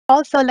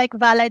Also, like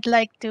Val, I'd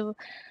like to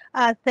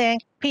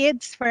thank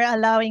PIDS for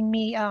allowing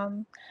me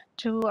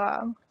to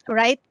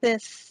write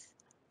this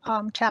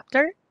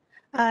chapter.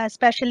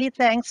 Especially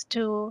thanks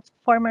to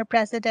former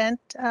President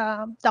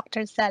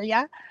Dr.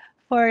 Celia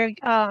for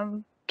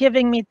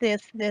giving me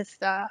this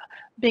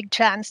big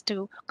chance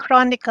to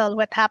chronicle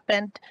what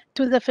happened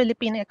to the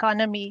Philippine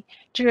economy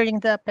during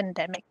the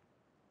pandemic.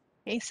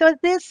 Okay, so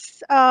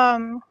this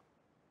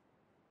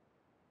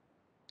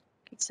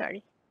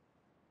sorry.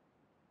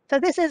 So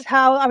this is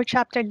how our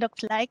chapter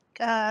looks like.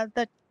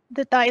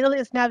 The title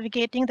is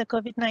Navigating the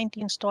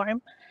COVID-19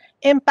 Storm,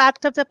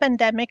 Impact of the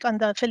Pandemic on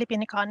the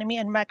Philippine Economy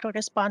and Macro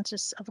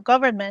Responses of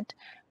Government.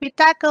 We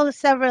tackle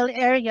several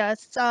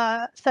areas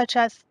such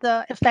as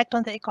the effect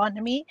on the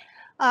economy,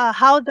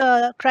 how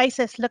the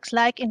crisis looks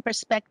like in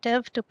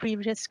perspective to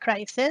previous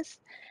crisis,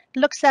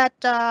 looks at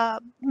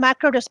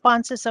macro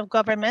responses of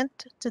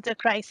government to the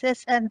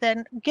crisis, and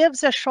then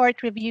gives a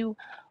short review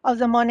of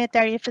the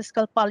monetary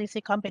fiscal policy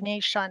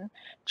combination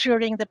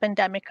during the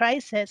pandemic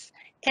crisis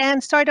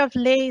and sort of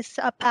lays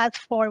a path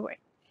forward.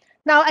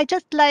 Now, I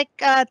just like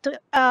to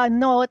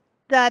note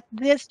that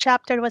this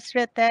chapter was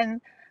written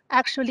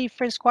actually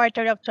first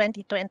quarter of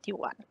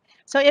 2021.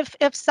 So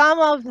if some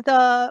of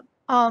the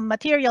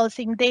materials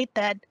seem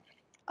dated,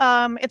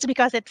 it's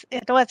because it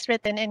was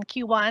written in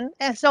Q1.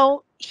 And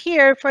so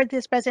here for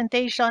this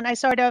presentation, I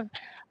sort of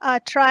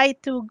try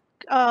to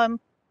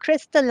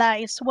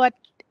crystallize what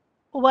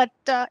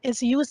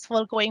is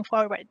useful going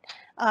forward,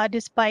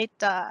 despite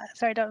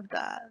sort of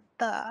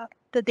the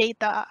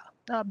data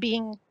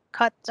being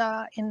cut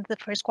in the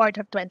first quarter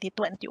of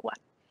 2021.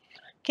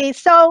 Okay,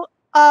 so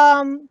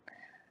for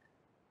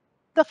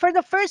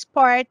the first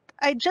part,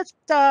 I just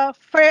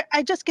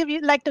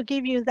like to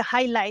give you the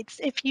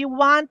highlights. If you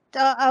want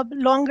a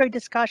longer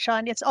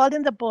discussion, it's all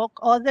in the book.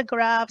 All the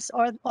graphs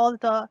or all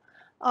the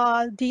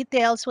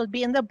details will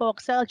be in the book.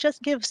 So I'll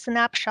just give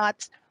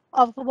snapshots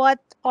of what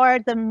are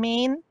the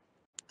main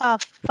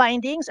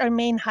findings or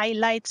main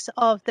highlights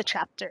of the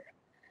chapter.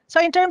 So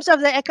in terms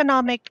of the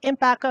economic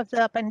impact of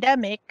the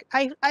pandemic,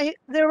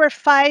 there were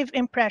 5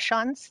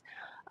 impressions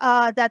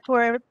that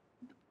were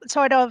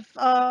sort of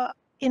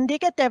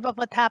indicative of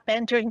what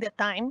happened during the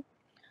time.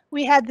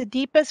 We had the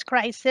deepest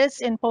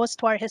crisis in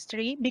post-war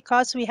history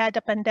because we had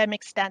a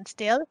pandemic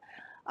standstill.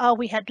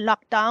 We had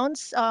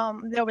lockdowns,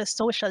 there was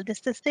social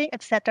distancing,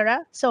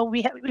 etc. So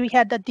we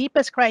had the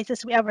deepest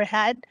crisis we ever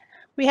had.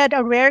 We had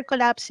a rare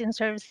collapse in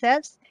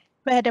services.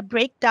 We had a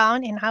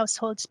breakdown in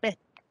household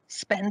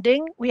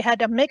spending. We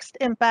had a mixed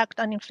impact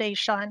on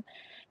inflation,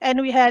 and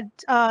we had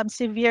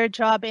severe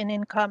job and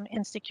income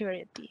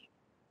insecurity.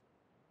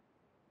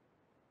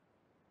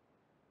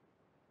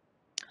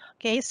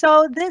 Okay,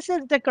 so this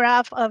is the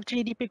graph of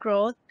GDP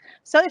growth.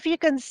 So if you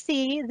can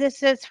see,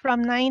 this is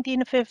from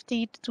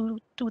 1950 to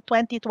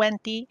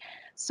 2020.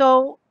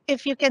 So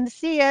if you can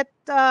see it,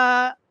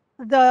 the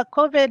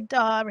COVID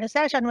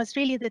recession was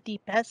really the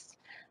deepest.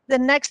 The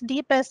next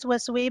deepest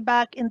was way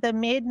back in the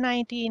mid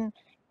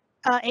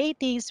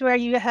 1980s, where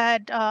you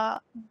had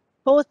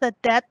both a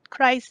debt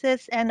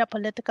crisis and a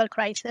political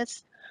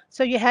crisis.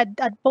 So you had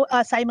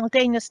a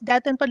simultaneous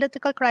debt and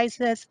political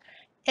crisis,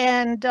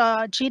 and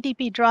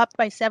GDP dropped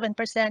by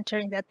 7%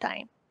 during that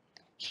time.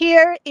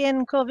 Here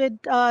in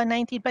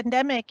COVID-19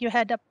 pandemic, you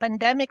had a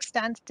pandemic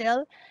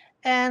standstill,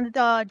 and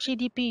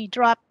GDP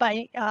dropped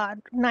by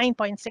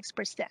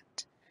 9.6%.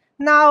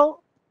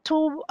 Now,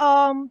 to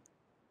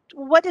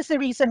what is the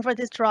reason for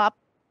this drop?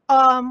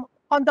 On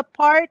the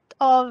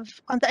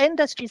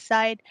industry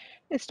side,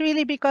 it's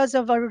really because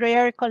of a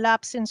rare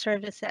collapse in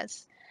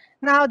services.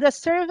 Now, the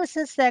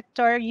services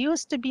sector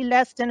used to be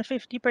less than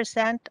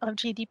 50% of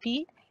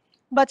GDP,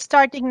 but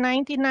starting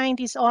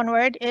 1990s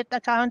onward, it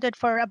accounted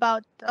for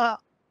about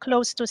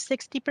close to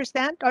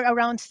 60% or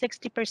around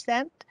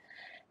 60%.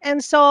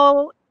 And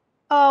so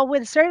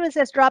with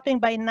services dropping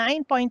by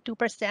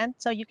 9.2%,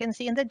 so you can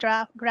see in the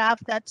graph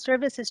that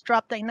services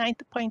dropped by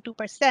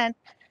 9.2%,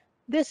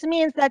 this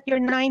means that your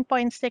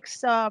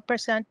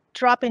 9.6%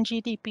 drop in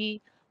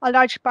GDP, a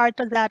large part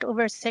of that,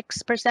 over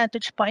 6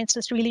 percentage points,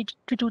 is really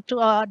due to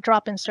a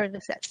drop in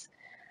services.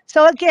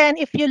 So again,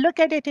 if you look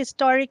at it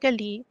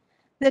historically,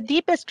 the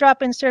deepest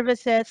drop in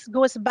services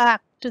goes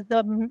back to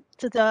the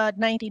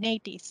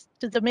 1980s,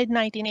 to the mid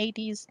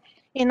 1980s.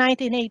 In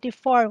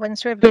 1984, when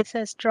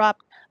services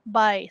dropped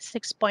by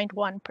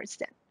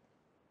 6.1%.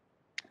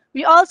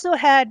 We also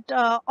had,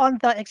 on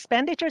the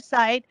expenditure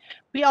side,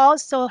 we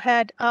also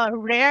had a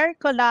rare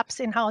collapse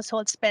in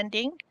household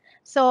spending.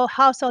 So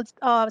household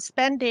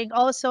spending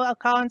also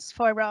accounts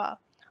for a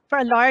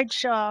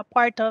large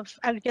part of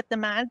aggregate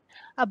demand,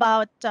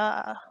 about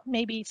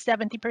maybe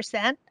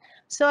 70%.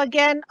 So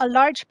again, a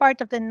large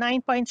part of the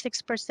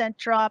 9.6%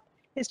 drop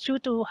is due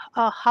to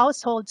a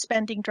household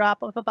spending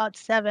drop of about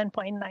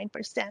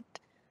 7.9%.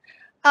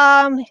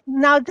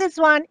 Now this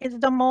one is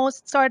the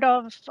most sort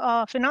of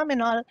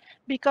phenomenal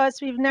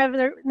because we've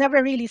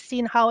never really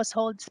seen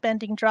household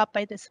spending drop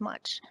by this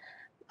much.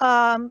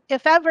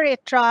 If ever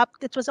it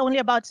dropped, it was only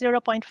about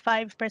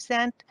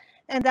 0.5%,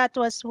 and that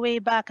was way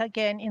back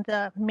again in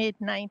the mid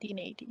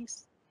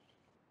 1980s.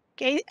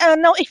 Okay.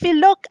 Now, if you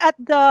look at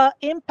the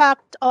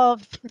impact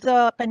of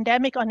the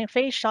pandemic on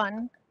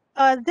inflation,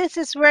 this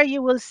is where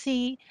you will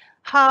see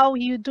how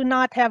you do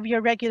not have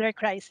your regular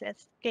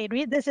crisis.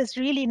 Okay, this is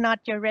really not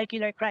your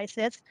regular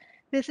crisis.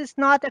 This is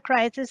not a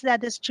crisis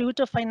that is due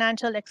to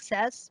financial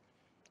excess.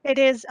 It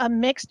is a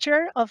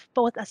mixture of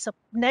both a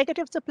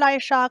negative supply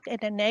shock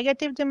and a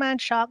negative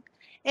demand shock.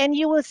 And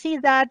you will see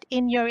that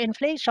in your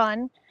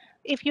inflation.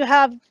 If you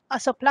have a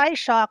supply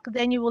shock,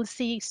 then you will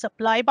see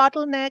supply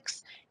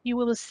bottlenecks. You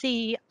will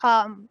see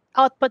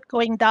output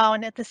going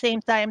down at the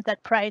same time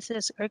that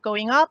prices are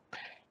going up.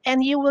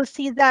 And you will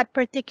see that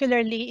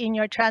particularly in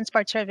your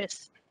transport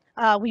service.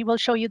 We will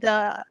show you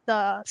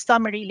the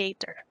summary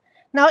later.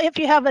 Now, if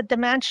you have a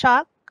demand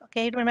shock,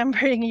 okay,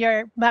 remembering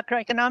your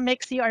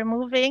macroeconomics, you are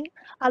moving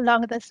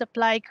along the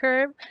supply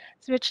curve,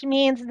 which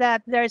means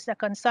that there's a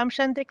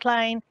consumption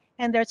decline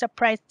and there's a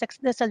price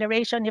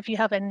deceleration if you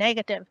have a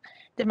negative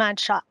demand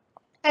shock.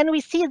 And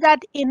we see that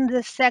in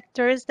the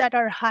sectors that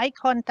are high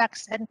contact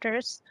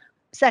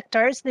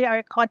sectors, they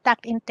are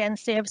contact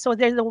intensive. So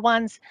they're the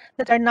ones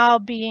that are now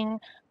being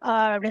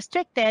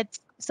restricted.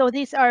 So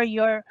these are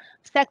your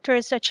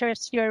sectors such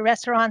as your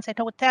restaurants and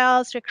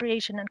hotels,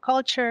 recreation and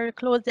culture,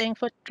 clothing,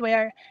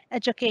 footwear,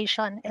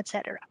 education,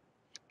 etc.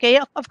 Okay,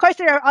 of course,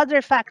 there are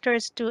other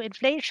factors to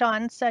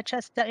inflation, such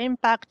as the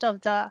impact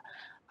of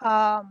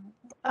um,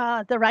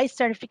 the rice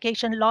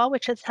certification law,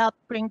 which has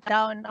helped bring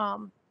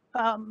down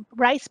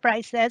rice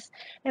prices,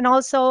 and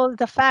also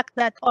the fact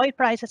that oil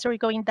prices are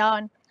going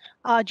down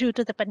due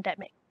to the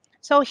pandemic.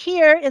 So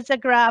here is a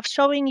graph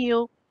showing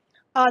you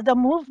the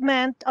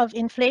movement of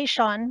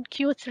inflation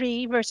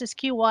Q3 versus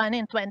Q1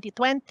 in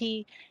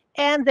 2020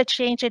 and the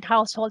change in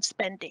household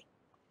spending.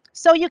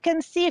 So you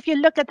can see if you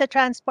look at the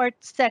transport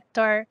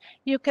sector,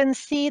 you can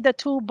see the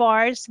two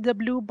bars, the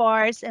blue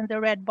bars and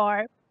the red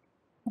bar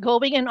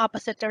going in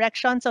opposite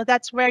direction. So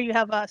that's where you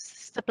have a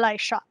supply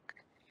shock.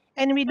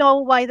 And we know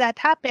why that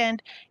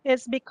happened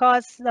is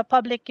because the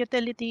public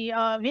utility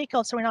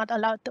vehicles were not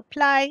allowed to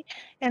ply.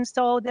 And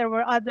so there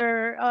were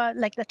other,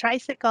 like the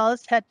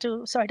tricycles had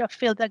to sort of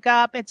fill the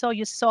gap. And so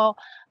you saw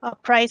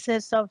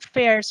prices of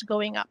fares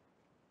going up.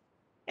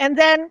 And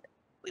then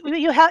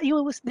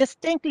you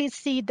distinctly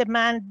see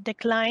demand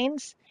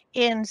declines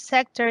in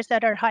sectors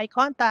that are high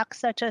contact,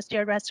 such as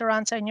your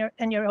restaurants and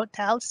your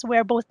hotels,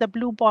 where both the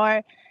blue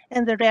bar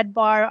and the red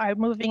bar are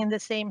moving in the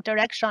same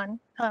direction,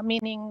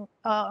 meaning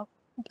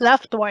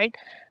leftward.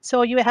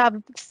 So you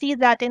have see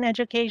that in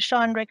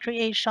education,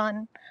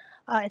 recreation,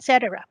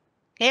 etc.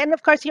 Okay, and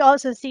of course you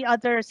also see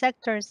other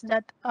sectors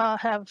that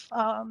have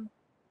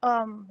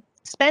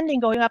spending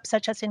going up,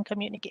 such as in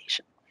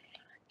communication.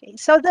 Okay,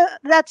 so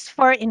that's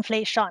for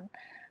inflation.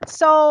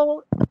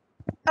 So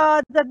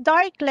the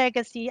dark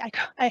legacy,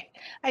 I,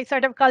 I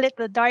sort of call it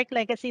the dark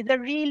legacy. The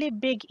really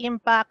big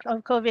impact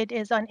of COVID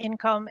is on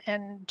incomes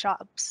and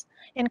jobs.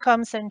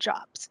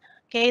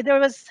 Okay, there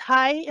was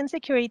high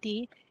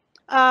insecurity.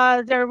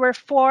 There were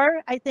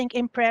four, I think,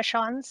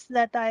 impressions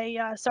that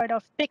I sort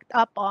of picked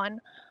up on.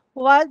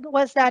 One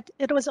was that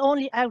it was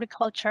only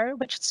agriculture,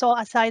 which saw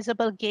a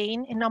sizable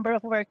gain in number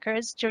of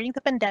workers during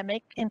the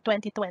pandemic in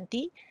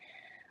 2020.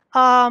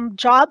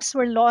 Jobs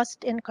were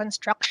lost in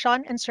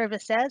construction and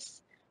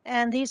services,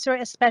 and these were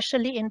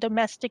especially in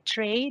domestic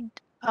trade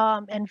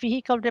and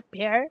vehicle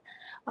repair,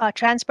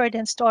 transport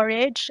and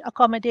storage,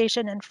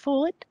 accommodation and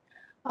food.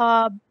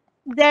 Uh,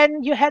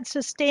 then you had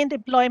sustained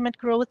employment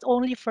growth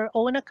only for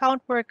own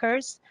account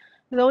workers,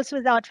 those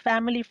without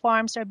family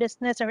farms or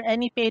business or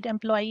any paid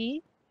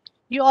employee.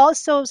 You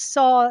also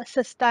saw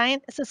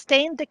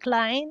sustained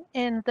decline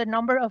in the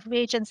number of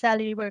wage and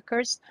salary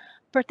workers,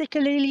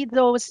 particularly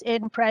those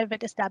in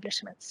private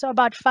establishments. So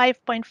about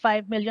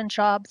 5.5 million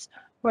jobs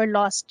were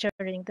lost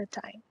during the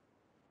time.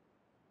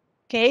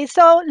 Okay,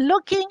 so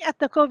looking at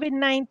the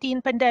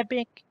COVID-19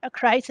 pandemic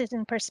crisis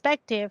in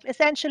perspective,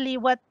 essentially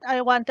what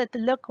I wanted to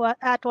look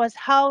at was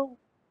how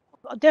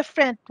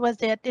different was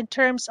it in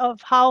terms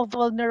of how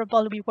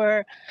vulnerable we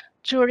were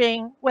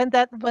during when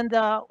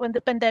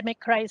the pandemic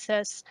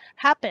crisis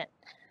happened.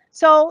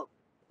 So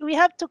we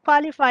have to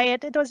qualify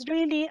it. It was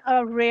really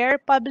a rare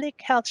public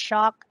health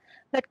shock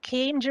that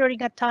came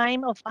during a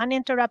time of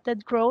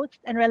uninterrupted growth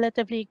and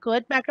relatively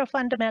good macro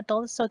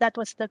fundamentals. So that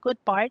was the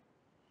good part.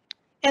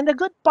 And the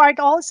good part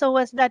also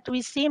was that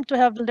we seem to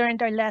have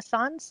learned our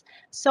lessons.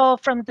 So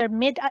from the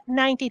mid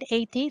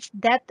 1980s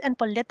debt and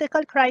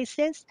political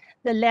crisis,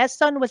 the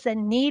lesson was a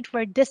need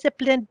for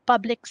disciplined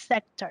public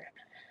sector.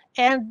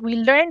 And we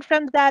learned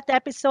from that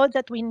episode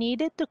that we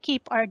needed to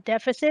keep our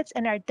deficits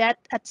and our debt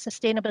at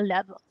sustainable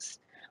levels.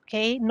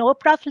 Okay, no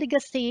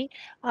profligacy.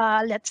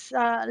 Let's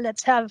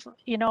have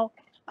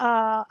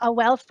a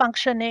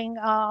well-functioning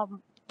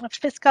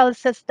fiscal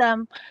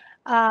system,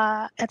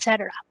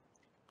 etc.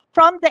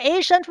 From the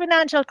Asian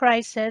financial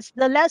crisis,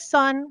 the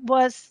lesson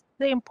was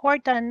the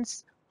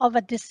importance of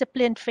a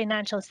disciplined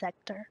financial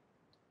sector.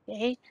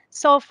 Okay,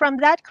 so from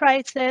that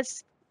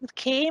crisis,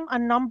 came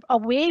a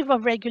wave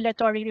of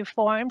regulatory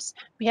reforms.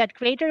 We had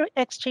greater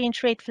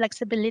exchange rate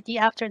flexibility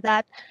after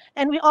that,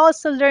 and we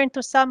also learned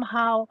to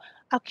somehow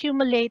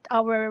accumulate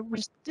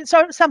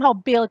somehow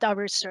build our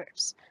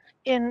reserves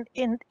in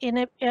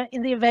the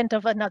event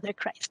of another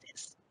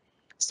crisis.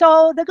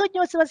 So the good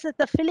news was that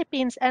the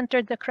Philippines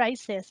entered the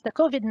crisis, the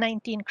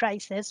COVID-19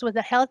 crisis, with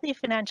a healthy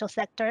financial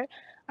sector.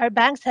 Our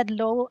banks had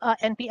low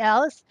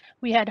NPLs.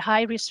 We had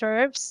high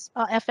reserves,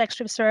 FX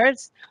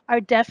reserves. Our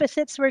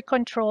deficits were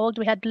controlled.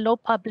 We had low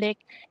public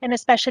and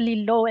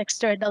especially low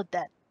external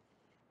debt.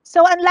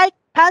 So unlike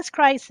past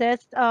crises,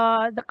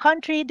 the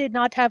country did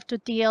not have to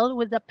deal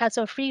with the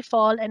peso free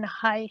fall and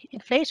high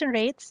inflation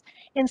rates.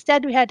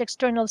 Instead, we had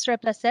external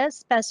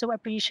surpluses, peso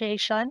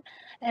appreciation,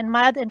 and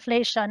mild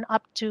inflation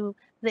up to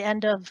the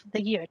end of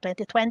the year,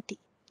 2020.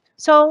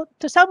 So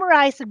to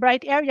summarize, the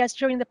bright areas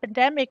during the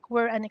pandemic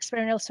were an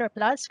external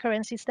surplus,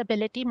 currency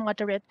stability,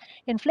 moderate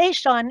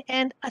inflation,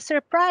 and a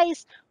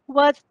surprise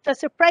was the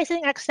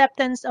surprising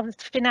acceptance of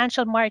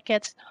financial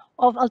markets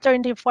of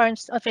alternative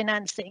forms of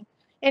financing.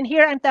 And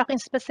here I'm talking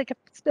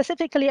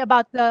specifically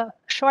about the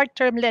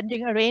short-term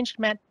lending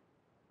arrangement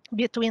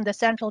between the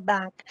central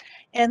bank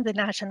and the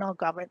national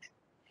government.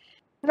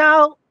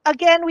 Now,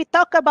 again, we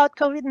talk about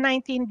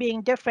COVID-19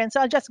 being different, so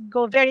I'll just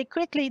go very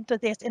quickly into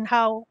this and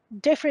how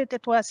different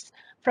it was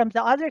from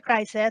the other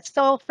crises.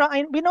 So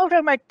we know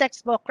from our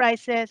textbook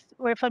crisis,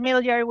 we're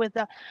familiar with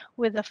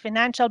the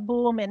financial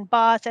boom and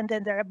bust, and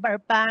then our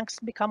banks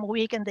become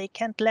weak and they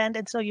can't lend,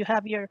 and so you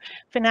have your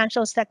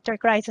financial sector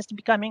crisis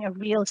becoming a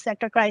real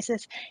sector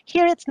crisis.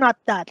 Here, it's not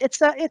that.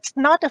 It's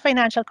not a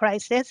financial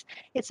crisis.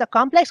 It's a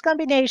complex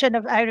combination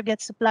of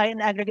aggregate supply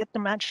and aggregate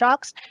demand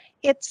shocks.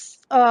 It's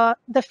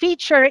the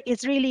feature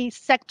is really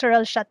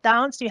sectoral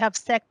shutdowns. You have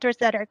sectors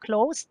that are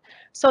closed.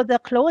 So the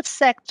closed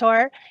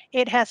sector,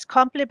 it has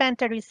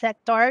complementary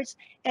sectors.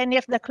 And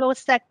if the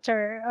closed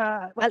sector,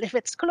 if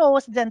it's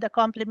closed, then the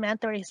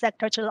complementary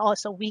sectors will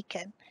also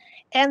weaken.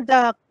 And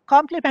the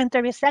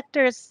complementary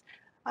sectors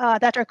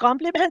that are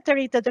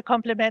complementary to the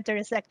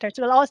complementary sectors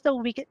will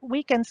also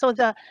weaken. So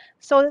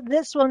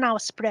this will now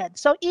spread.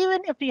 So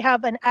even if you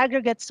have an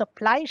aggregate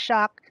supply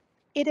shock,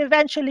 it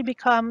eventually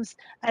becomes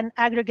an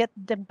aggregate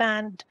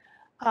demand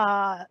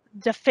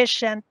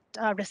deficient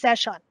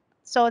recession.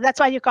 So that's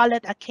why you call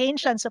it a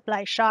Keynesian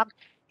supply shock.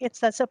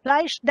 It's a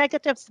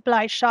negative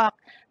supply shock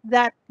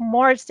that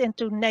morphs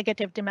into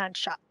negative demand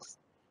shocks.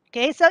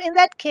 Okay, so in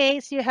that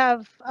case, you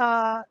have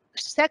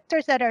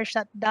sectors that are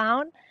shut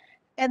down,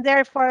 and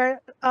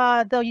therefore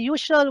the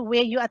usual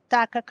way you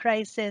attack a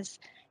crisis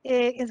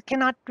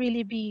cannot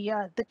really be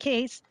the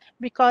case,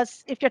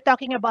 because if you're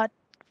talking about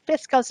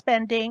fiscal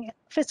spending,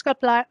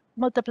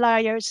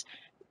 multipliers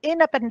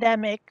in a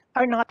pandemic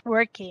are not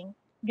working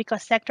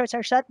because sectors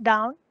are shut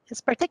down,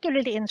 it's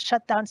particularly in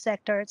shutdown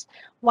sectors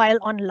while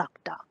on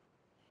lockdown.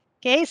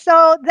 Okay,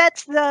 so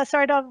that's the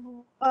sort of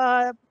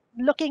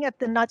looking at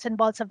the nuts and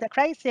bolts of the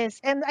crisis.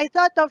 And I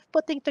thought of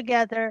putting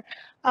together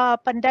a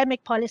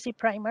pandemic policy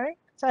primer.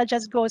 So I'll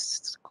just go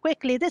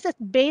quickly. This is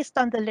based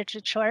on the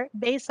literature,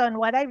 based on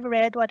what I've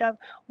read,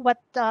 what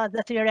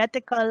the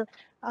theoretical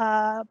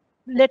uh,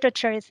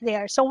 literature is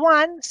there. So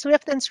one,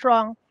 swift and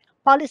strong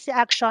policy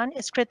action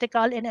is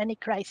critical in any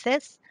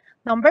crisis.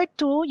 Number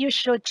two, you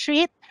should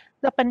treat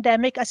the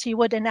pandemic as you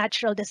would a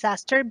natural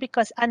disaster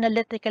because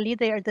analytically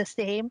they are the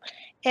same.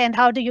 And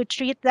how do you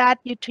treat that?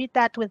 You treat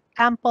that with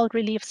ample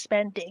relief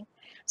spending.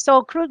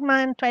 So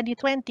Krugman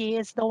 2020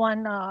 is the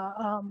one,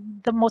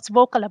 the most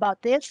vocal about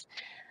this.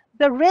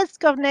 The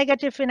risk of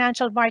negative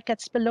financial market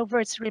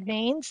spillovers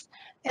remains,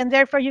 and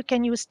therefore you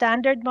can use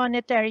standard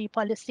monetary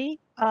policy,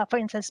 for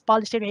instance,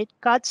 policy rate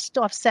cuts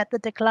to offset the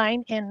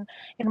decline in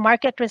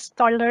market risk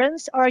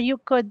tolerance, or you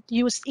could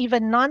use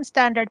even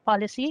non-standard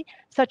policy,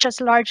 such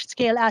as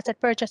large-scale asset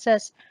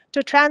purchases,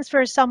 to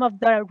transfer some of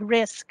the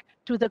risk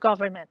to the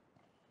government.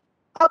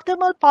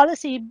 Optimal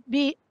policy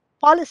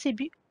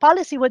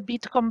would be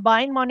to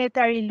combine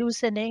monetary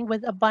loosening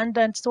with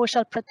abundant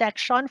social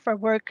protection for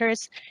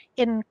workers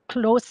in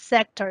closed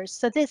sectors.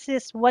 So this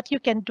is what you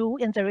can do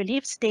in the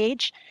relief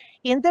stage.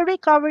 In the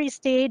recovery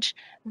stage,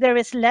 there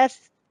is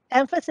less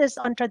emphasis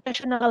on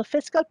traditional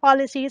fiscal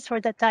policies for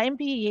the time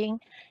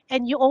being,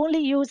 and you only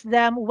use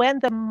them when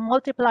the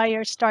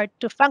multipliers start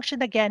to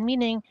function again,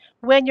 meaning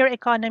when your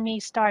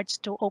economy starts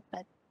to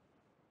open.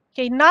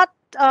 Okay, not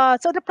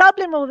so the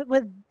problem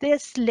with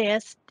this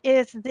list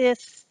is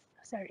this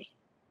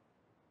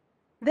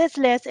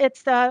list,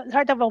 it's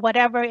sort of a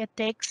whatever it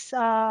takes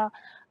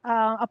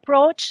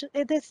approach.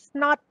 It is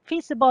not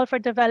feasible for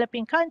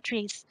developing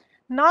countries.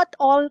 Not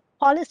all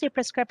policy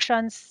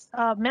prescriptions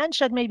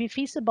mentioned may be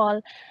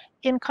feasible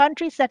in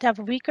countries that have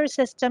weaker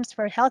systems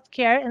for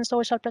healthcare and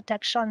social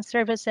protection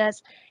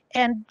services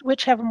and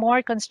which have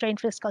more constrained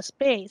fiscal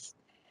space.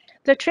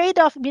 The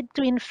trade-off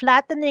between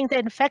flattening the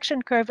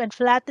infection curve and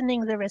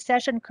flattening the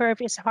recession curve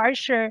is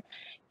harsher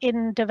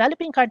in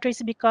developing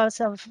countries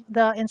because of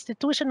the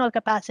institutional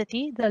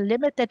capacity, the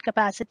limited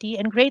capacity,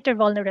 and greater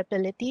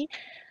vulnerability.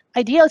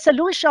 Ideal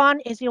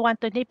solution is you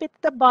want to nip it in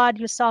the bud,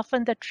 you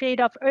soften the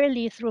trade-off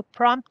early through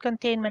prompt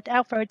containment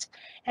efforts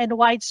and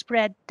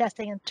widespread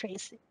testing and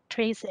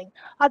tracing.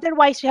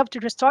 Otherwise, you have to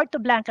resort to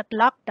blanket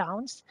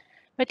lockdowns.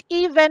 But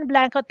even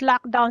blanket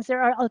lockdowns,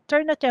 there are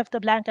alternatives to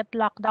blanket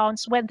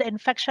lockdowns when the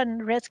infection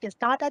risk is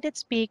not at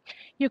its peak.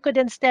 You could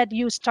instead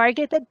use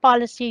targeted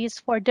policies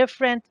for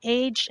different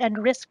age and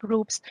risk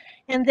groups,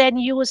 and then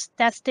use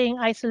testing,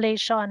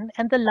 isolation,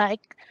 and the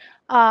like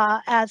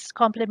as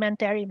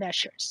complementary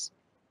measures.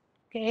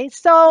 Okay,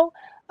 so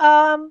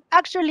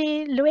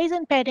actually, Louise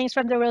and Pennings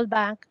from the World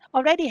Bank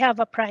already have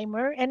a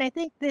primer, and I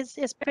think this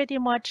is pretty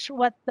much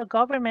what the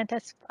government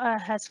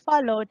has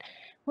followed,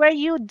 where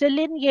you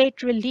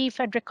delineate relief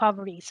and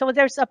recovery. So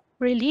there's a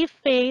relief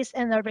phase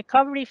and a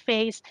recovery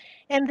phase,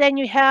 and then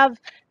you have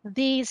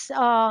these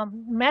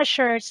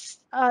measures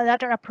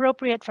that are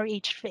appropriate for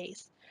each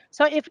phase.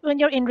 So if when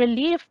you're in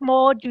relief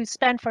mode, you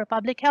spend for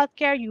public health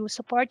care, you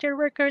support your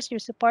workers, you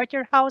support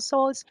your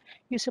households,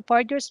 you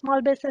support your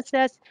small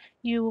businesses,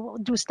 you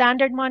do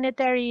standard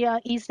monetary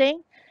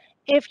easing.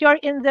 If you're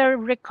in the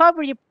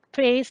recovery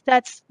phase,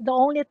 that's the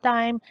only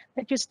time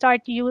that you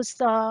start to use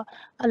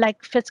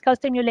like fiscal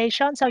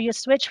stimulation. So you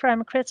switch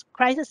from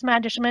crisis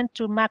management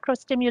to macro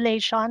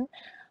stimulation.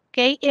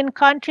 Okay, in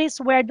countries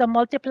where the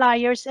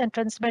multipliers and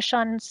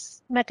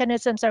transmissions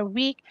mechanisms are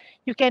weak,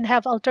 you can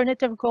have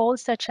alternative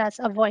goals such as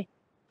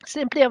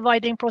simply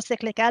avoiding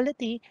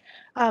procyclicality,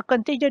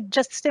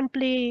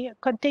 simply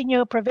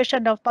continue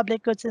provision of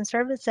public goods and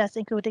services,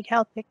 including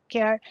health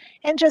care,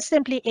 and just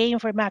simply aim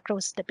for macro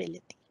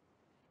stability.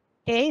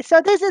 Okay, so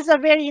this is a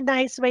very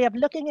nice way of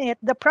looking at it.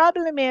 The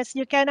problem is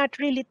you cannot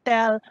really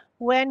tell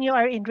when you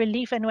are in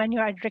relief and when you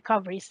are in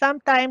recovery.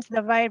 Sometimes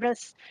the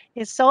virus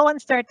is so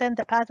uncertain,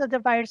 the path of the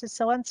virus is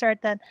so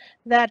uncertain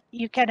that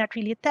you cannot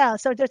really tell.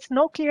 So there's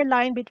no clear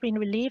line between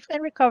relief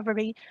and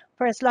recovery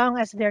for as long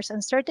as there's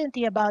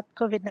uncertainty about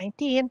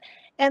COVID-19.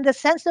 And the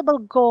sensible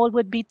goal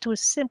would be to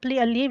simply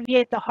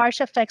alleviate the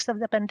harsh effects of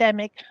the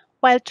pandemic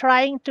while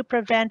trying to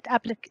prevent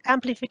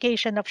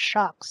amplification of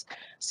shocks.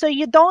 So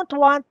you don't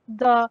want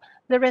the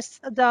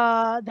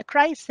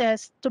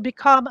crisis to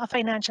become a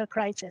financial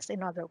crisis,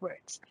 in other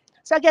words.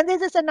 So again,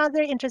 this is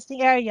another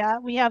interesting area.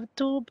 We have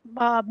two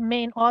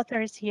main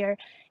authors here,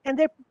 and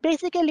they're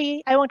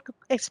basically, I won't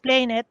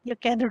explain it, you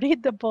can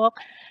read the book,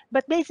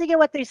 but basically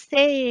what they're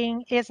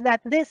saying is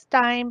that this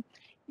time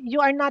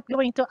you are not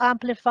going to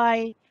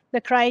amplify the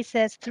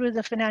crisis through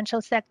the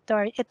financial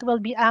sector. It will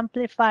be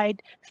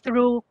amplified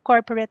through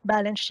corporate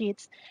balance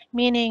sheets,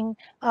 meaning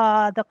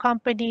the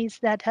companies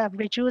that have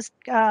reduced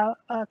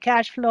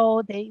cash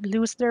flow, they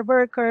lose their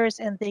workers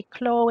and they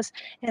close,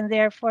 and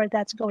therefore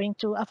that's going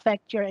to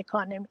affect your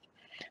economy.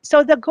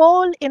 So the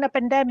goal in a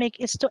pandemic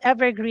is to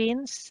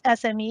evergreens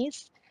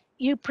SMEs.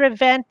 You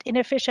prevent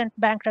inefficient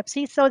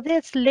bankruptcy. So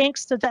this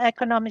links to the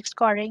economic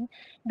scoring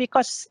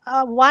because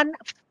one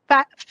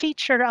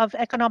feature of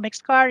economic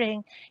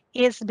scoring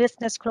is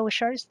business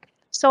closures.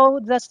 So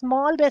the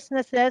small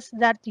businesses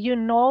that you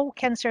know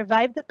can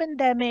survive the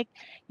pandemic,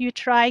 you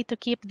try to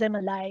keep them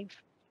alive.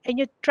 And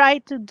you try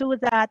to do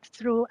that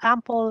through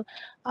ample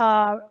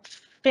uh,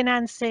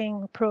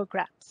 financing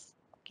programs.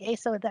 Okay,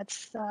 so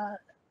that's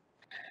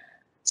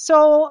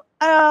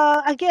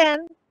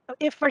again,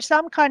 if for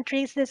some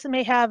countries this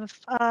may have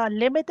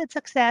limited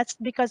success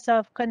because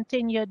of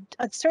continued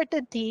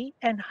uncertainty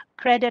and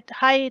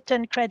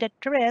heightened credit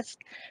risk.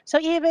 So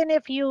even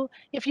if you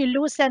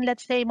loosen,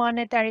 let's say,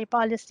 monetary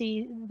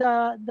policy,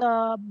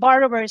 the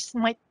borrowers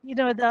might,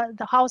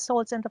 the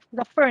households and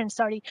the firms,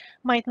 sorry,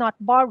 might not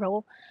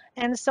borrow,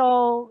 and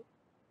so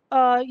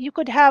you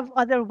could have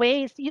other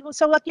ways.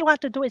 So what you want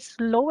to do is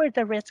lower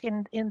the risk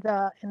in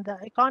the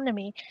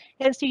economy,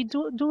 and so you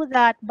do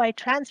that by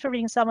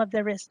transferring some of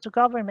the risk to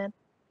government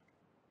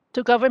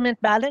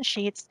balance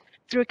sheets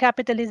through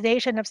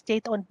capitalization of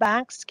state-owned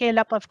banks, scale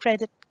up of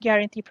credit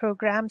guarantee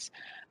programs,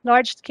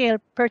 large-scale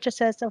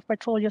purchases of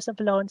portfolios of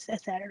loans,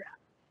 etc.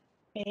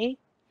 Okay.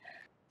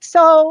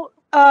 So,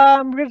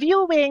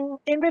 reviewing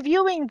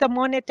the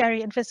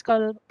monetary and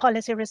fiscal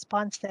policy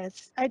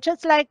responses, I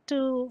just like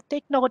to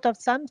take note of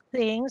some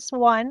things.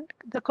 One,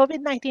 the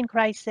COVID-19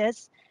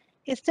 crisis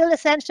is still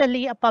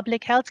essentially a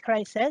public health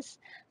crisis,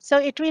 so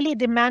it really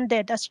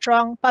demanded a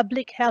strong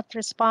public health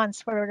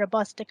response for a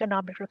robust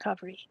economic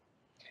recovery.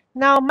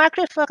 Now,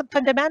 macro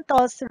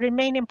fundamentals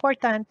remain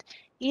important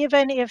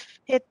even if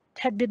it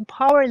had been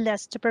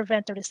powerless to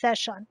prevent a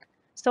recession.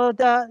 So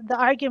the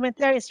argument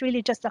there is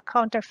really just a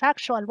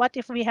counterfactual. What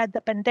if we had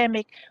the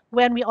pandemic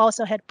when we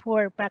also had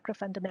poor macro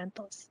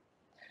fundamentals?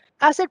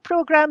 Asset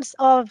programs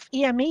of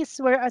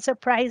EMEs were a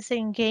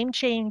surprising game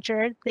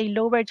changer. They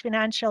lowered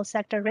financial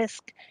sector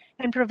risk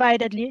and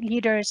provided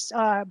leaders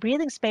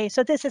breathing space.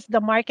 So this is the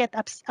market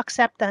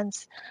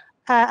acceptance,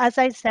 as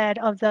I said,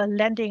 of the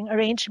lending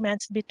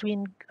arrangements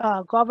between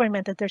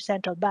government and their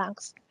central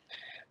banks.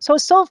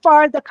 So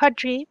far, the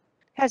country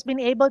has been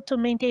able to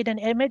maintain an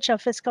image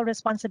of fiscal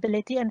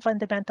responsibility and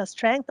fundamental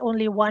strength,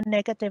 only one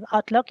negative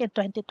outlook in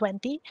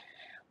 2020.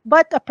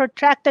 But a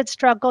protracted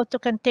struggle to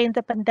contain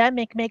the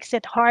pandemic makes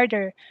it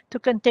harder to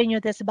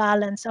continue this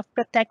balance of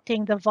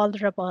protecting the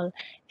vulnerable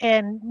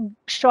and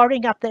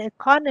shoring up the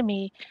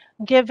economy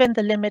given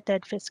the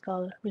limited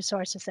fiscal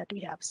resources that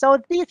we have. So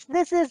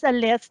this is a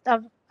list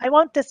of, I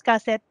won't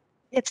discuss it,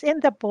 it's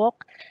in the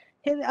book.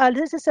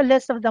 This is a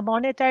list of the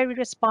monetary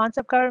response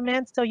of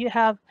government. So you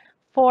have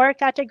four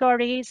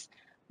categories: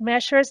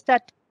 measures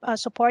that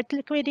support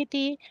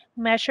liquidity,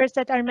 measures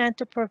that are meant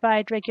to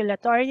provide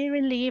regulatory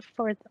relief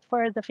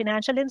for the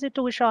financial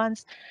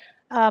institutions,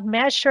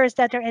 measures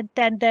that are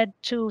intended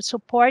to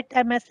support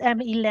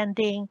MSME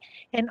lending,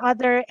 and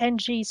other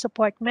NG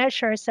support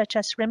measures such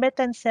as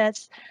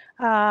remittances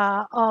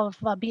of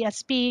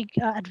BSP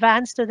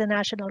advanced to the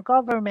national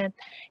government.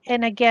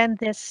 And again,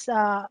 this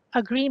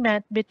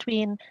agreement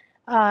between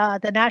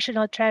the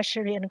National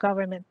Treasury and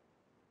government.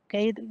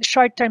 Okay,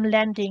 short-term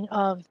lending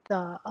of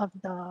the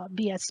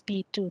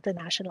BSP to the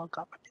national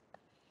government.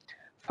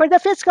 For the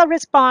fiscal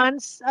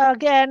response,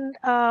 again,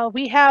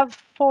 we have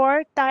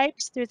four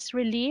types to its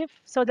relief.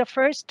 So the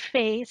first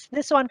phase,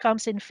 this one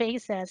comes in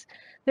phases.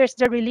 There's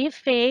the relief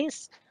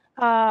phase,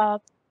 uh,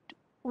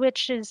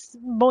 which is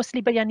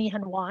mostly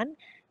Bayanihan 1.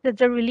 There's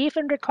the relief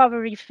and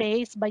recovery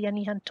phase,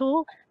 Bayanihan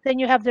 2. Then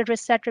you have the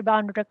reset,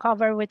 rebound,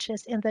 recover, which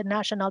is in the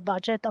national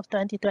budget of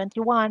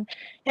 2021.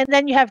 And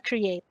then you have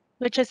create,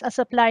 which is a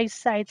supply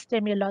side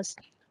stimulus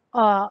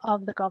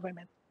of the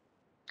government.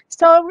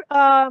 So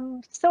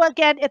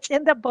again, it's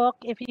in the book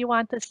if you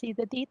want to see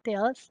the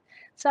details.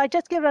 So I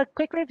just give a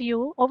quick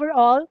review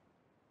overall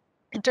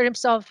in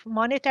terms of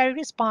monetary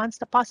response,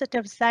 the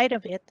positive side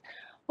of it.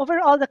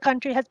 Overall, the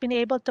country has been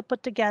able to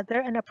put together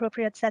an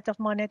appropriate set of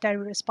monetary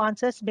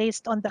responses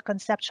based on the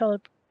conceptual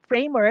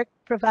framework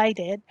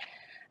provided.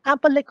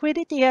 Ample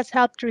liquidity has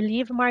helped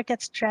relieve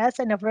market stress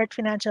and avert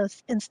financial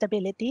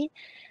instability.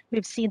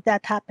 We've seen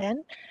that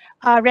happen.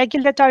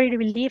 Regulatory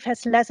relief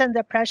has lessened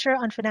the pressure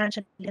on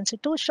financial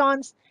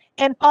institutions,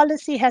 and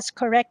policy has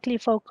correctly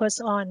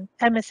focused on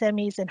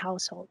MSMEs and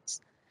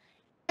households.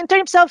 In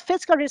terms of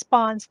fiscal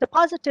response, the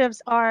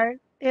positives are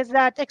is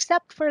that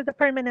except for the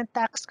permanent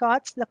tax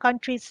cuts, the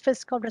country's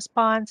fiscal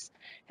response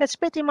has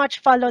pretty much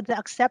followed the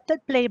accepted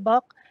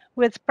playbook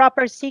with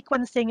proper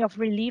sequencing of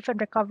relief and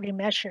recovery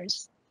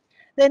measures.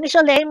 The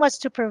initial aim was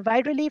to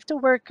provide relief to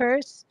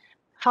workers,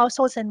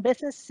 households, and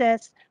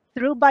businesses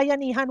through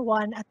Bayanihan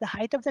 1 at the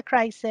height of the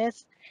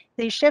crisis.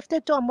 They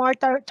shifted to a more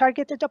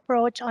targeted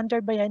approach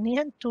under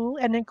Bayanihan 2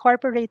 and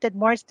incorporated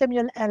more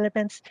stimulant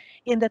elements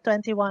in the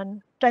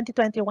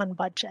 2021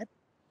 budget.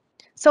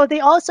 So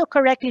they also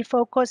correctly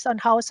focused on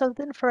households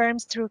and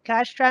firms through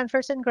cash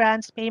transfers and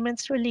grants,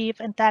 payments relief,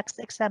 and tax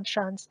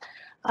exemptions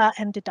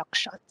and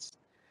deductions.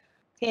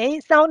 Okay,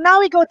 so now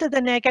we go to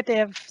the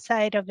negative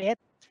side of it.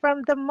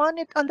 On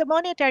the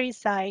monetary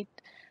side,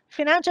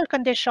 financial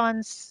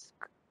conditions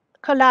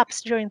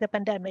collapsed during the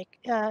pandemic.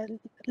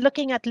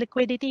 Looking at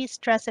liquidity,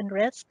 stress, and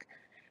risk,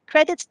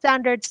 credit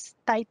standards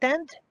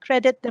tightened,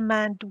 credit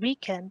demand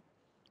weakened.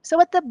 So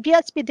what the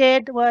BSP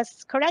did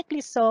was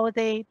correctly so.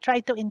 They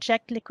tried to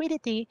inject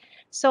liquidity.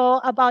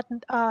 So about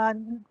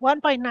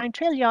 1.9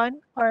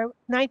 trillion or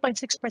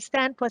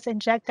 9.6% was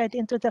injected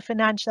into the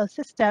financial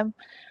system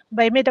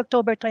by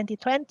mid-October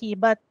 2020.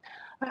 But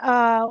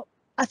uh,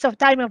 as of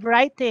time of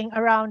writing,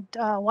 around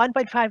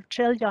 1.5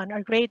 trillion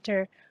or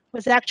greater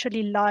was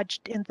actually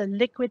lodged in the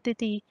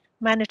liquidity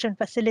management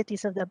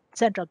facilities of the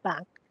central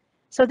bank.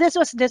 So this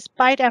was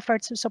despite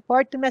efforts to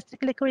support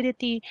domestic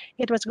liquidity.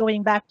 It was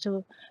going back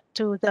to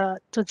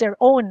their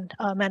own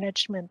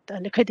management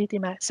liquidity.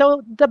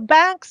 So the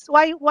banks,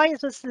 why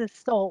is this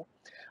so?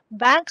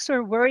 Banks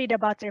were worried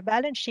about their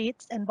balance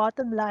sheets and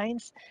bottom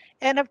lines,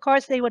 and of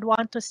course they would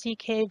want to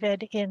seek haven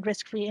in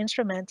risk-free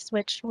instruments,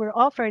 which were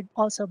offered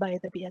also by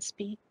the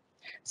BSP.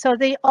 So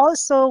they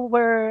also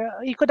were,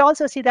 you could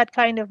also see that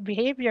kind of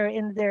behavior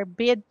in their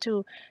bid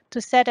to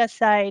set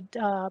aside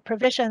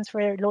provisions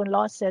for loan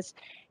losses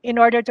in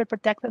order to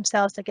protect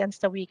themselves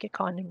against a weak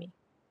economy.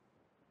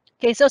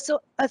 Okay, so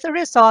as a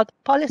result,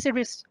 policy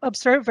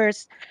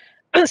observers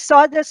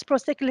saw this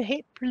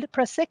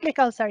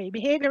procyclical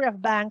behavior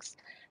of banks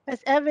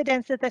as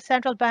evidence that the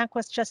central bank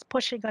was just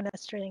pushing on a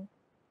string.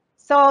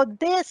 So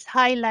this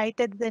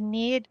highlighted the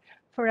need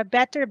for a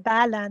better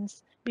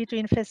balance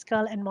between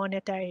fiscal and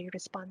monetary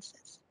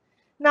responses.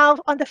 Now,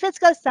 on the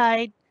fiscal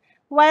side,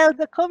 while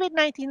the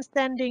COVID-19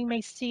 spending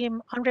may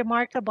seem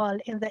unremarkable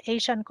in the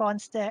Asian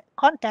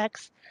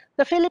context,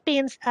 the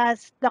Philippines,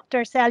 as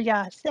Dr.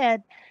 Celia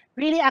said,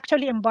 really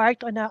actually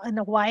embarked on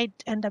a wide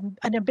and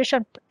an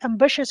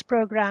ambitious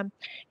program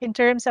in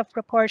terms of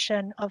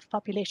proportion of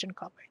population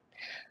coverage.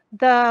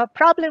 The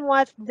problem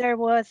was there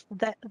were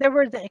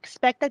the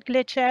expected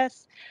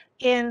glitches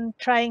in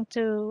trying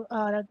to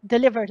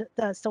deliver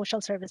the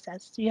social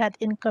services. You had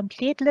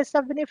incomplete list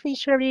of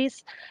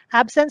beneficiaries,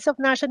 absence of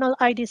national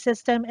ID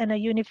system and a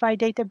unified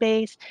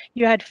database.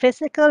 You had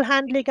physical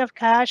handling of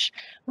cash,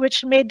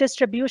 which made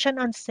distribution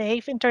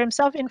unsafe in terms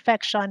of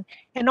infection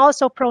and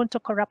also prone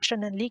to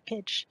corruption and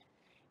leakage.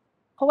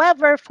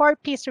 However,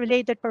 4Ps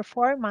related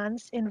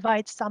performance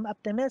invites some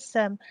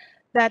optimism.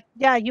 that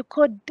yeah, you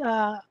could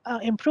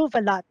improve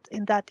a lot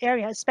in that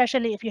area,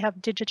 especially if you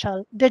have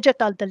digital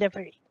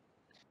delivery.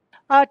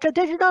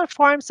 Traditional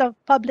forms of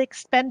public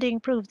spending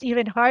proved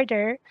even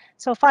harder.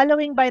 So,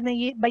 following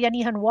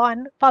Bayanihan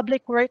 1,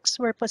 public works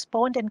were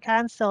postponed and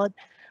canceled,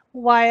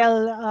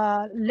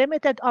 while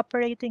limited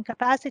operating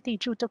capacity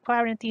due to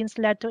quarantines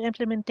led to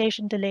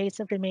implementation delays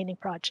of remaining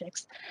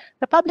projects.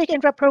 The public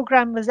infra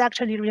program was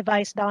actually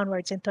revised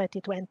downwards in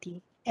 2020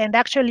 and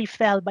actually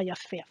fell by a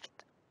fifth.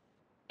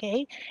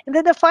 Okay. And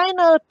then the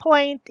final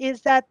point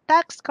is that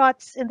tax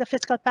cuts in the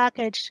fiscal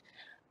package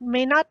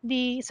may not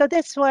be, so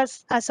this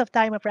was as of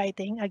time of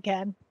writing,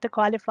 again, to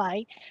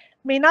qualify,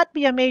 may not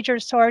be a major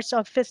source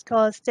of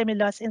fiscal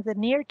stimulus in the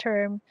near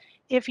term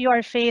if you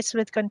are faced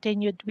with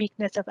continued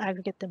weakness of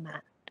aggregate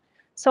demand.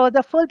 So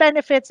the full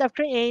benefits of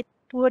Create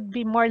would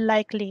be more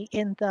likely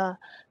in the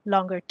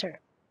longer term.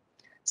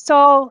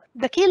 So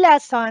the key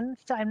lessons,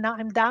 so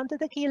I'm down to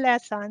the key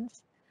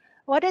lessons.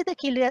 What are the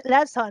key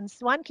lessons?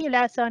 One key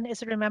lesson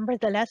is remember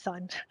the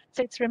lesson.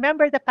 So it's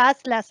remember the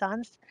past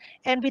lessons.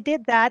 And we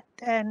did that.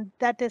 And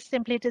that is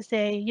simply to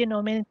say,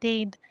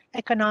 maintain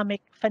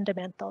economic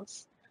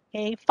fundamentals.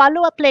 Okay,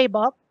 follow a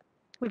playbook.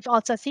 We've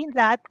also seen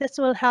that. This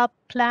will help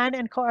plan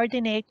and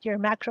coordinate your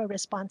macro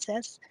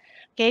responses.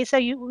 Okay, so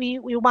we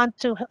want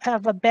to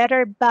have a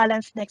better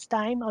balance next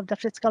time of the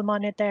fiscal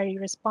monetary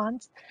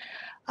response.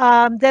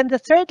 Then the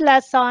third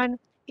lesson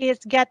is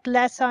get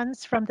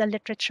lessons from the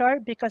literature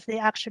because they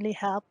actually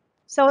help.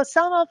 So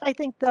some of, I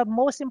think, the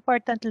most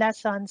important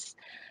lessons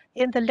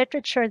in the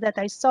literature that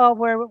I saw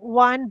were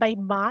one by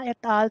Ma et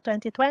al.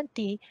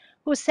 2020,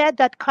 who said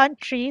that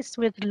countries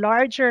with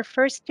larger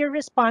first-year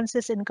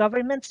responses in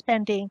government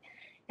spending,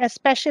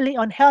 especially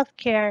on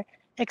healthcare,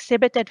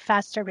 exhibited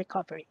faster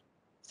recovery.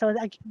 So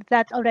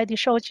that already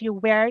shows you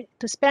where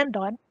to spend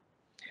on.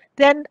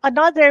 Then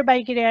another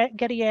by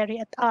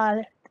Guerrieri et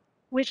al.,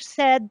 which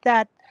said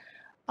that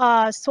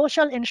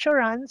social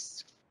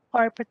insurance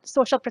or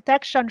social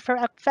protection for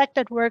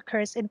affected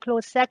workers in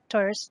closed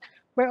sectors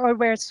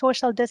where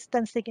social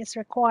distancing is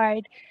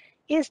required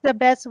is the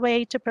best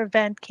way to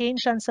prevent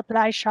Keynesian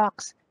supply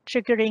shocks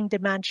triggering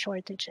demand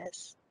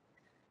shortages.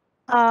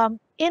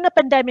 In a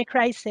pandemic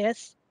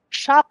crisis,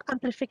 shock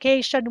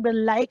amplification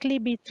will likely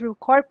be through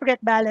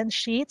corporate balance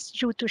sheets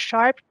due to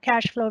sharp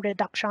cash flow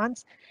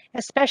reductions,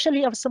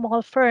 especially of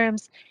small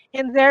firms,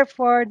 and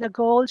therefore the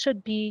goal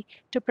should be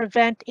to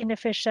prevent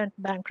inefficient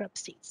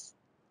bankruptcies.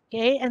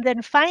 Okay, and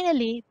then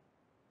finally,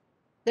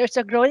 there's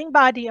a growing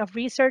body of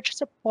research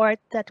support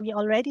that we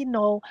already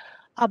know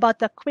about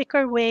the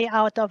quicker way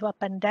out of a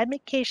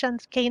pandemic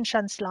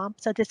Keynesian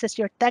slump. So this is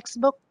your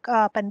textbook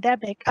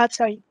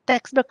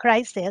textbook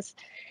crisis.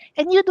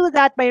 And you do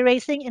that by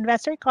raising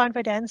investor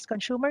confidence,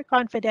 consumer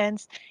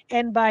confidence,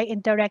 and by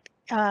indirect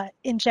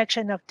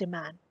injection of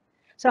demand.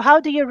 So how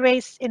do you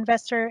raise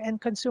investor and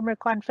consumer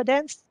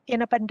confidence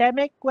in a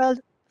pandemic? Well,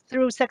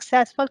 through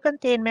successful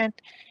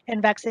containment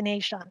and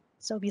vaccination.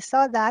 So we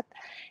saw that.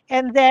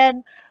 And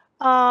then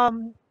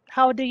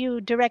how do you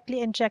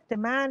directly inject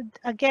demand?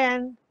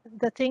 Again,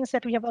 the things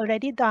that we have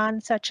already done,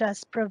 such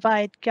as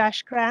provide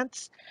cash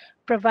grants,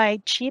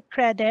 provide cheap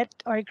credit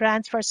or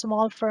grants for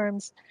small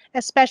firms,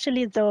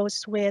 especially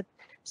those with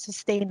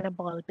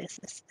sustainable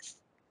businesses.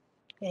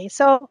 Okay,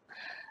 so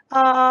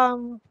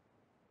um,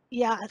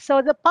 yeah,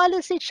 so the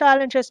policy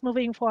challenges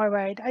moving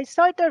forward. I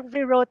sort of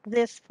rewrote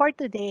this for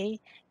today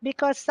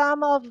because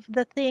some of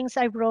the things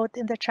I wrote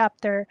in the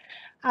chapter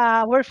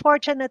were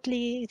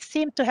fortunately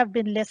seem to have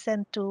been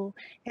listened to.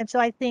 And so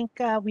I think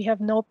we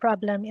have no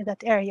problem in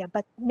that area.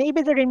 But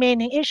maybe the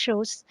remaining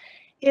issues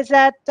is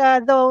that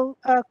though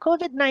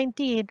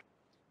COVID-19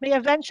 may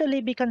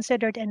eventually be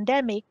considered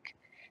endemic,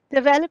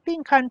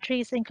 developing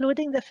countries,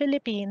 including the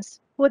Philippines,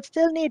 would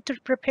still need to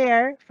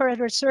prepare for a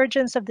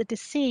resurgence of the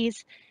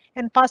disease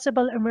and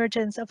possible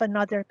emergence of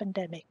another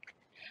pandemic.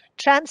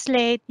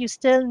 Translate, you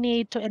still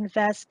need to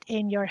invest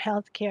in your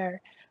healthcare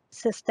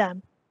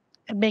system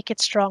and make it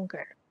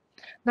stronger.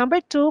 Number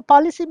two,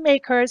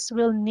 policymakers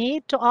will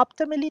need to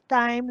optimally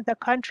time the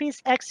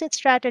country's exit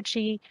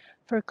strategy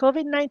for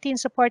COVID-19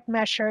 support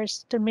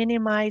measures to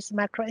minimize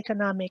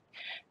macroeconomic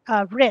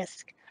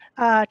risk.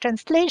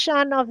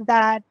 Translation of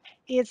that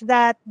is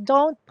that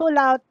don't pull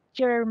out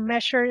your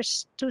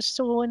measures too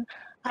soon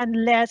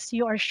unless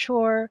you are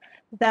sure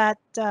that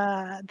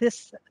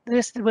this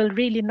will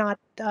really not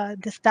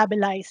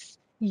destabilize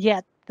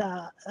yet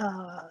the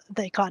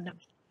economy.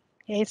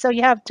 Okay, so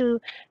you have to,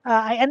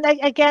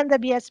 again, the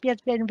BSP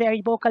has been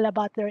very vocal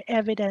about their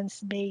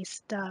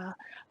evidence-based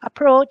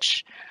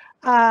approach.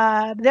 There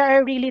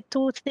are really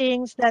two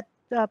things that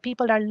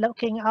people are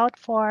looking out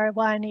for.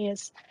 One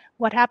is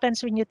what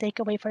happens when you take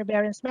away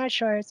forbearance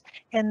measures,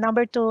 and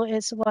number two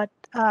is what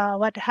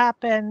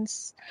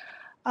happens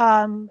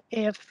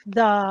if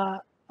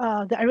the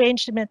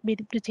arrangement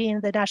between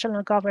the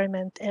national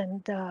government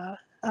and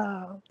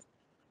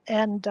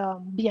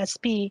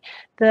BSP,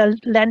 the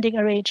lending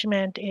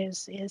arrangement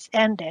is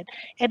ended.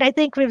 And I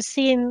think we've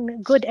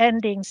seen good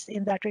endings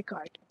in that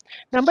regard.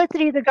 Number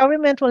three, the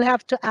government will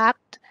have to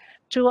act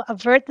to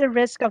avert the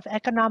risk of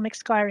economic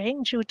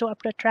scarring due to a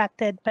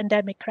protracted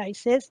pandemic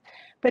crisis,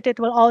 but it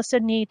will also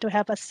need to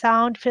have a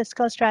sound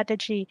fiscal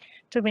strategy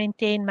to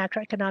maintain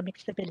macroeconomic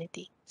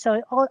stability.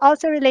 So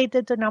also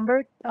related to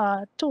number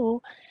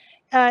two,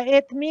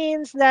 it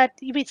means that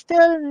we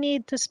still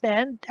need to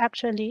spend,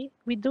 actually,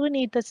 we do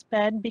need to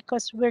spend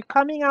because we're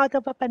coming out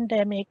of a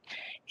pandemic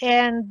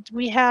and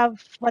we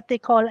have what they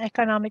call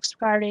economic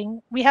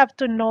scarring. We have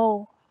to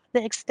know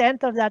the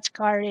extent of that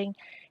scarring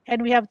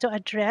and we have to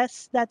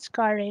address that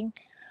scarring.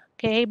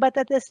 Okay, but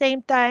at the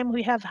same time,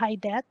 we have high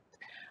debt.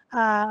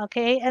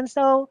 Okay, and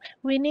so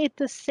we need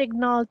to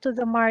signal to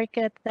the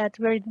market that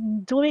we're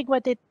doing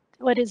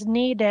what is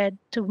needed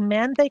to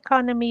mend the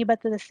economy,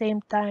 but at the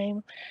same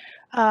time,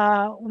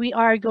 we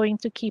are going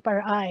to keep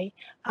our eye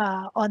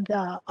on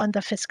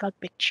the fiscal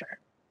picture.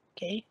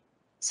 Okay,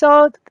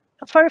 so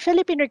for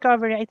Philippine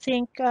recovery, I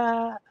think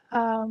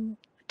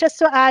just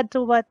to add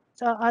to what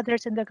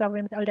others in the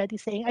government are already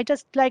saying, I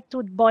just like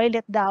to boil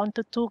it down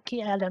to two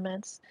key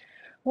elements.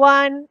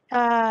 One,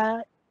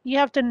 you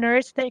have to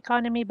nurse the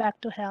economy back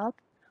to health.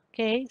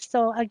 Okay,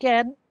 so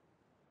again,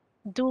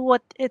 do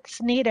what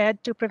it's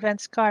needed to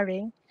prevent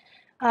scarring.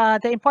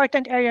 The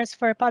important areas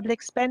for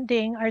public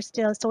spending are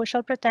still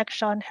social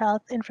protection,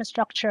 health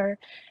infrastructure,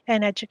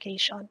 and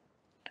education.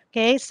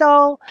 Okay,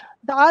 so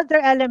the other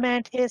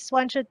element is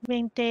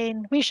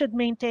we should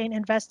maintain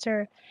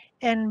investor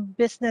and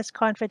business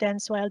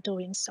confidence while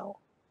doing so.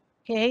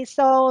 Okay,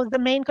 so the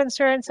main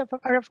concerns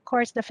are, of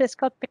course, the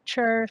fiscal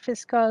picture,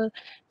 fiscal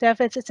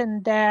deficits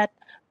and debt,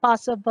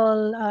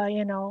 possible,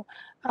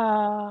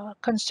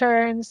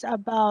 concerns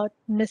about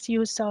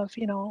misuse of,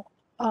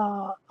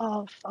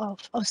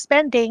 of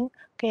spending,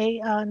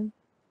 okay,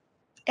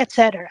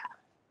 etc.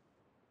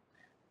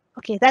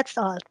 Okay, that's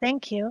all.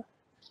 Thank you.